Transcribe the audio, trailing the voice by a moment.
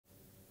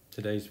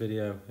Today's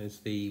video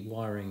is the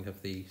wiring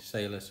of the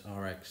Salus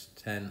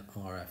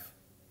RX10RF.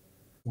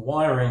 The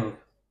wiring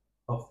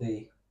of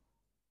the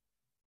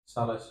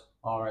Salus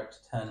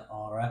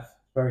RX10RF is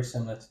very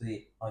similar to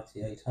the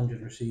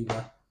IT800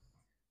 receiver,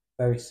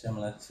 very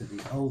similar to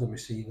the older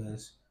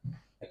receivers,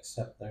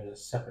 except there are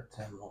separate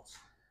terminals.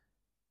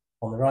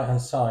 On the right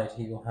hand side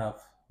you will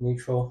have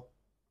neutral,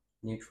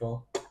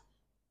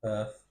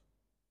 earth,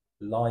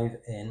 live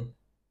in,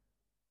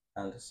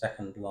 and a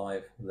second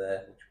live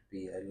there, which would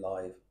be a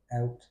live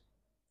out.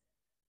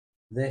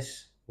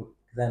 This would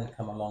then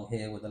come along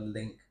here with a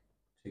link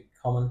to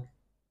common,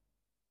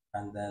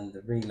 and then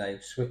the relay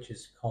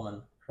switches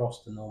common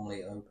across to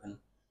normally open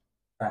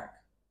back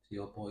to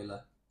your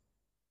boiler.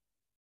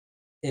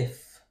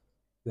 If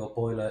your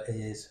boiler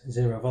is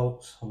 0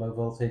 volts or low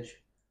voltage,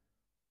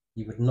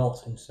 you would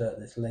not insert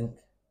this link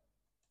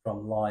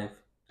from live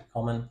to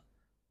common.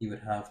 You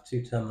would have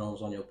two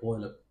terminals on your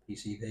boiler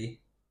PCB,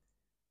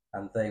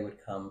 and they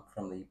would come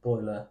from the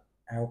boiler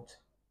out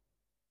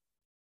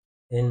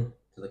in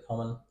to the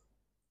common,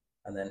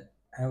 and then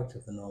out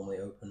of the normally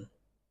open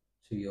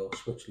to your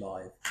switch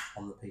live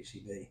on the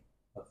PCB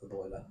of the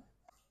boiler.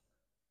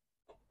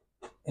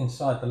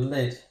 Inside the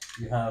lid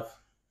you have a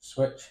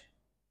switch,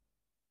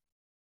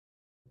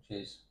 which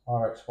is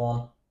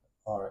RX1,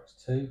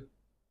 RX2.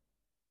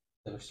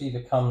 The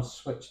receiver comes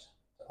switched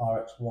to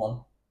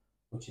RX1,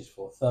 which is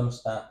for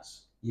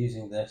thermostats,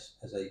 using this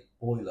as a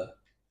boiler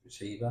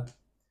receiver.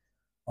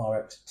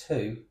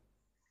 RX2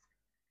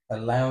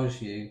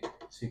 allows you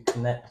to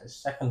connect a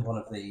second one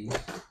of these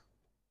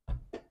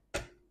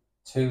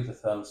to the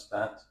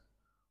thermostat,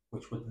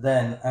 which would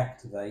then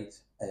activate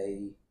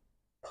a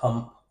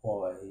pump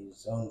or a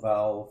zone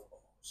valve, or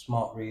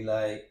smart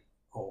relay,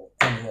 or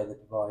any other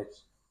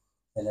device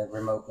in a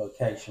remote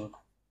location.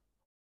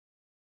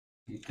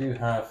 You do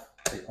have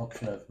the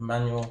option of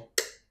manual,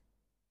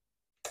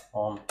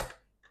 on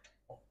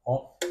or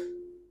off.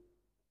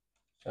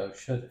 So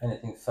should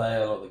anything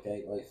fail, or the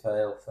gateway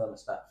fail,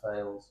 thermostat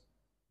fails,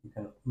 you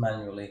can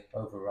manually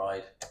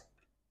override,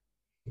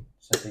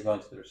 simply going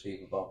to the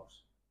receiver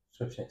box,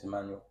 switching it to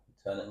manual,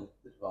 and turning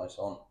the device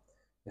on.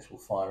 This will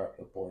fire up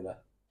your boiler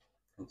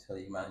until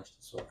you manage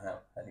to sort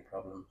out any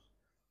problems.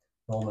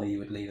 Normally you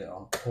would leave it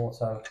on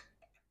auto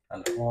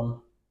and on,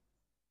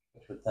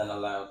 which would then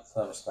allow the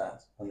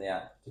thermostat and the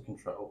app to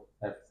control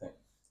everything.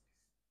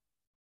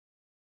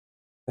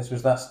 This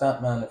was That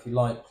Statman. If you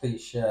like,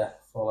 please share,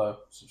 follow,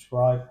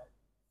 subscribe.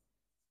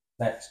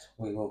 Next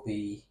we will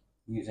be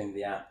using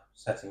the app,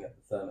 setting up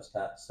the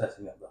thermostat,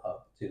 setting up the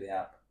hub to the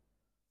app,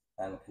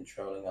 and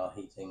controlling our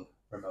heating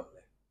remotely.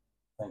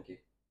 Thank you.